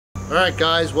Alright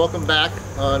guys, welcome back.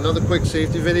 Another quick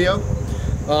safety video.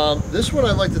 This one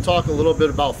I'd like to talk a little bit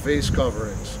about face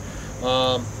coverings.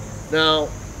 Now,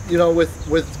 you know,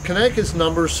 with Connecticut's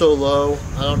numbers so low,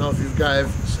 I don't know if you guys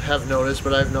have noticed,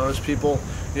 but I've noticed people,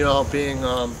 you know, being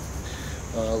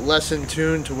less in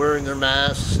tune to wearing their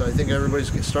masks. I think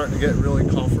everybody's starting to get really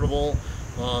comfortable.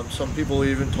 Some people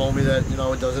even told me that, you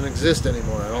know, it doesn't exist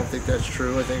anymore. I don't think that's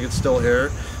true. I think it's still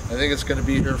here. I think it's going to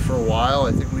be here for a while.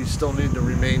 I think we still need to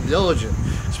remain diligent,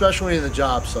 especially in the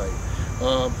job site.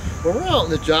 When we're out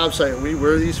in the job site and we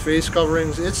wear these face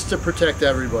coverings, it's to protect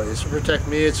everybody. It's to protect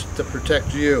me. It's to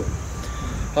protect you.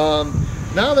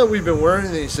 Now that we've been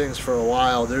wearing these things for a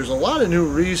while, there's a lot of new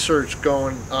research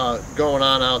going on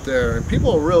out there, and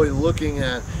people are really looking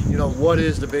at, you know, what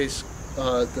is the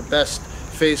best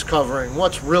face covering,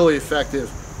 what's really effective,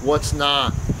 what's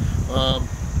not.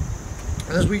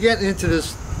 As we get into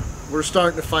this, we're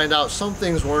starting to find out some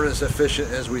things weren't as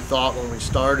efficient as we thought when we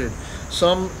started.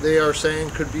 Some, they are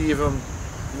saying, could be even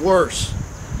worse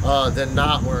than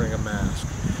not wearing a mask.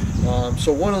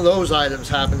 So one of those items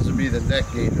happens to be the neck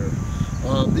gaiter.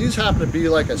 These happen to be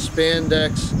like a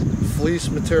spandex fleece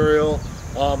material,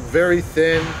 very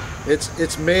thin.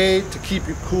 It's made to keep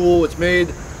you cool. It's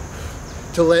made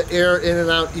to let air in and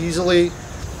out easily.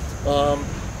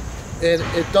 And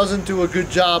it doesn't do a good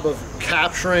job of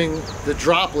capturing the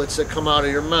droplets that come out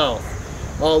of your mouth.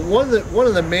 One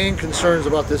of the main concerns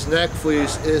about this neck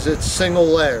fleece is its single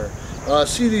layer.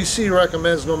 CDC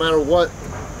recommends no matter what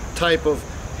type of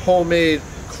homemade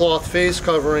cloth face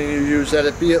covering you use, that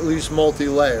it be at least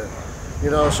multi-layer.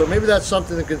 You know, so maybe that's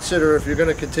something to consider if you're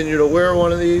going to continue to wear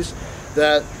one of these,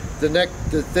 that the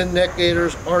thin neck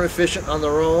gaiters aren't efficient on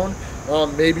their own.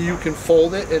 Maybe you can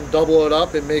fold it and double it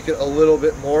up and make it a little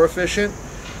bit more efficient.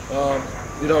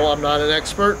 You know, I'm not an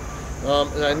expert,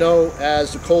 and I know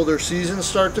as the colder seasons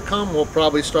start to come, we'll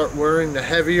probably start wearing the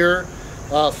heavier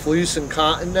fleece and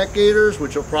cotton neck gaiters,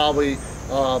 which will probably,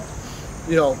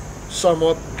 you know,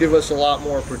 somewhat give us a lot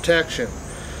more protection.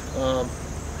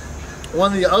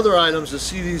 One of the other items the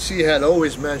CDC had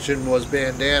always mentioned was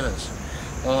bandanas.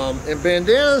 And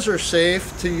bandanas are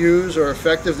safe to use or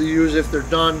effective to use if they're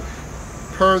done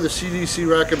per the CDC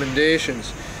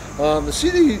recommendations. The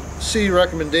CDC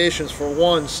recommendations, for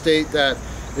one, state that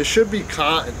it should be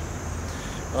cotton.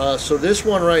 So this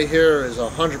one right here is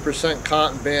 100%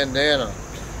 cotton bandana,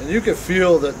 and you can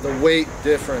feel the weight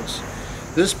difference.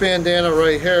 This bandana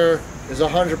right here is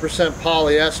 100%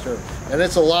 polyester, and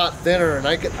it's a lot thinner, and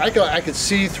I could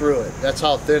see through it. That's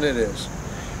how thin it is.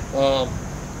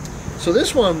 So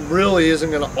this one really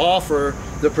isn't going to offer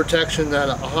the protection that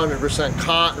a 100%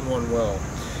 cotton one will.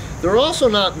 They're also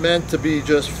not meant to be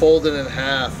just folded in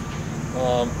half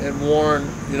and worn,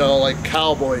 you know, like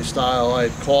cowboy style,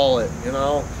 I'd call it, you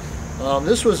know.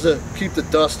 This was to keep the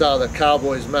dust out of the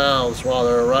cowboys' mouths while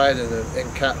they're riding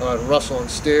and rustle and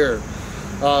steer.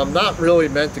 Not really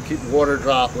meant to keep water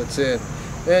droplets in.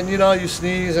 And, you know, you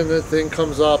sneeze and the thing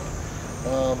comes up.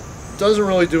 Doesn't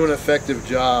really do an effective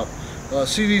job.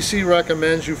 CDC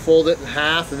recommends you fold it in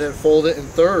half and then fold it in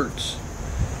thirds,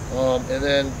 and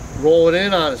then roll it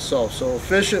in on itself. So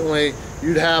efficiently,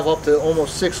 you'd have up to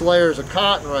almost 6 layers of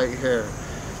cotton right here,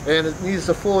 and it needs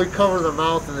to fully cover the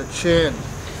mouth and the chin.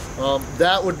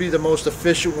 That would be the most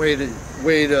efficient way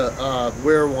to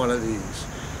wear one of these.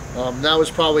 That was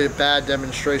probably a bad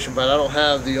demonstration, but I don't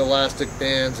have the elastic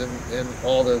bands and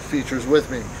all the features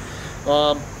with me.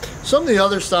 Some of the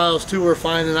other styles too we're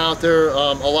finding out there,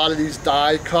 a lot of these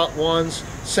die cut ones,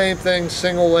 same thing,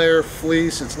 single layer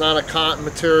fleece. It's not a cotton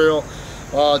material.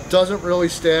 Doesn't really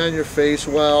stay on your face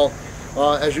well.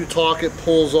 As you talk, it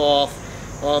pulls off.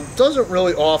 Doesn't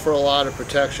really offer a lot of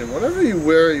protection. Whenever you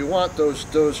wear it, you want those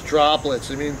droplets.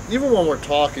 I mean, even when we're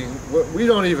talking, we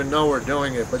don't even know we're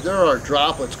doing it, but there are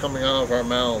droplets coming out of our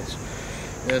mouths.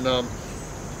 And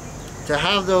to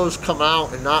have those come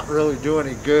out and not really do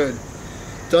any good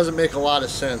doesn't make a lot of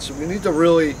sense. We need to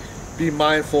really be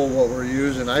mindful of what we're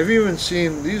using. I've even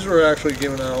seen, these were actually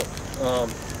given out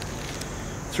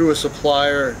through a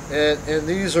supplier, and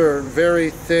these are very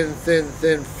thin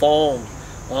foam.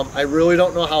 I really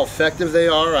don't know how effective they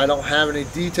are. I don't have any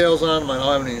details on them. I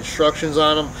don't have any instructions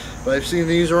on them, but I've seen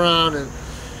these around, and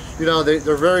you know,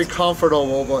 they're very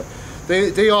comfortable, but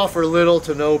they offer little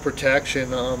to no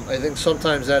protection. I think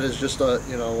sometimes that is just a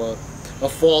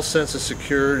false sense of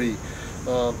security.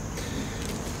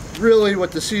 Really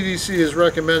what the CDC is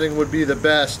recommending would be the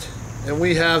best, and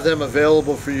we have them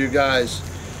available for you guys,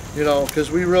 you know, because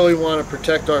we really want to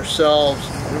protect ourselves.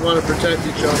 We want to protect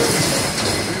each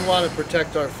other. We want to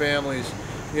protect our families,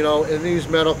 you know, and these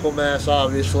medical masks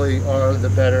obviously are the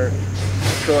better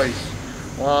choice.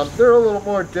 They're a little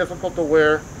more difficult to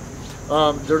wear.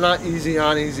 They're not easy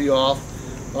on, easy off.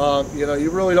 You know,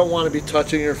 you really don't want to be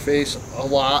touching your face a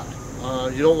lot.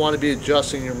 You don't want to be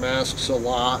adjusting your masks a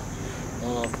lot.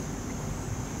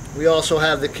 We also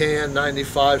have the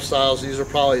KN95 styles. These are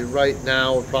probably, right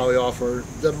now, would probably offer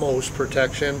the most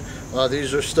protection.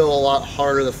 These are still a lot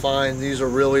harder to find. These are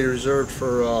really reserved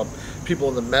for people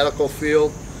in the medical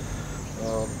field.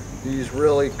 These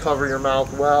really cover your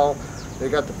mouth well. They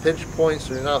got the pinch points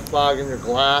so you're not fogging your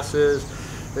glasses.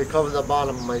 They cover the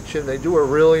bottom of my chin. They do a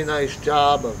really nice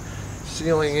job of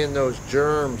sealing in those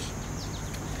germs.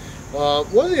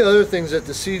 One of the other things that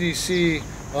the CDC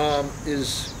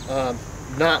is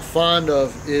not fond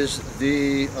of is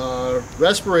the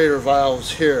respirator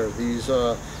valves here. These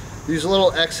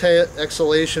little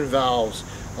exhalation valves.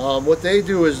 What they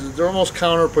do is they're almost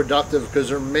counterproductive because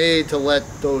they're made to let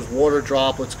those water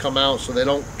droplets come out so they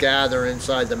don't gather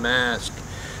inside the mask.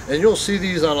 And you'll see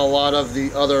these on a lot of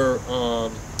the other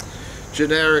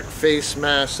generic face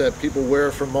masks that people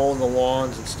wear for mowing the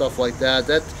lawns and stuff like that.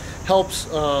 That helps,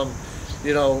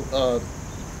 you know,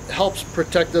 helps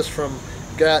protect us from,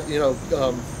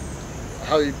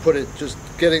 how you put it, just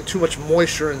getting too much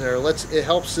moisture in there. It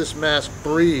helps this mask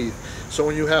breathe. So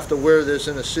when you have to wear this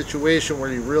in a situation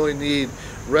where you really need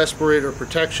respirator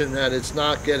protection, that it's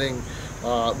not getting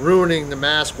ruining the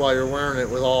mask while you're wearing it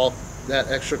with all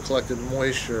that extra collected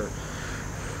moisture.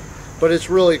 But it's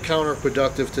really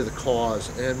counterproductive to the cause.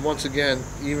 And once again,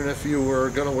 even if you were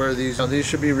going to wear these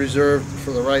should be reserved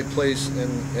for the right place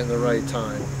and the right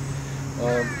time.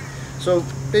 So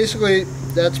basically,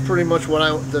 that's pretty much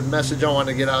what the message I want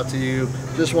to get out to you.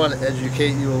 Just want to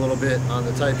educate you a little bit on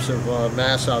the types of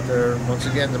masks out there. Once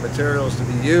again, the materials to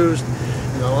be used.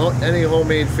 You know, any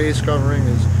homemade face covering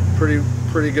is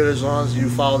pretty good as long as you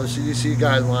follow the CDC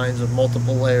guidelines of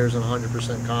multiple layers and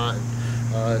 100% cotton.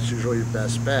 It's usually your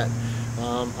best bet.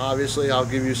 Obviously, I'll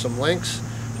give you some links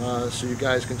so you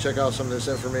guys can check out some of this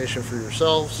information for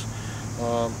yourselves.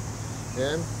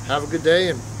 And have a good day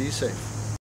and be safe.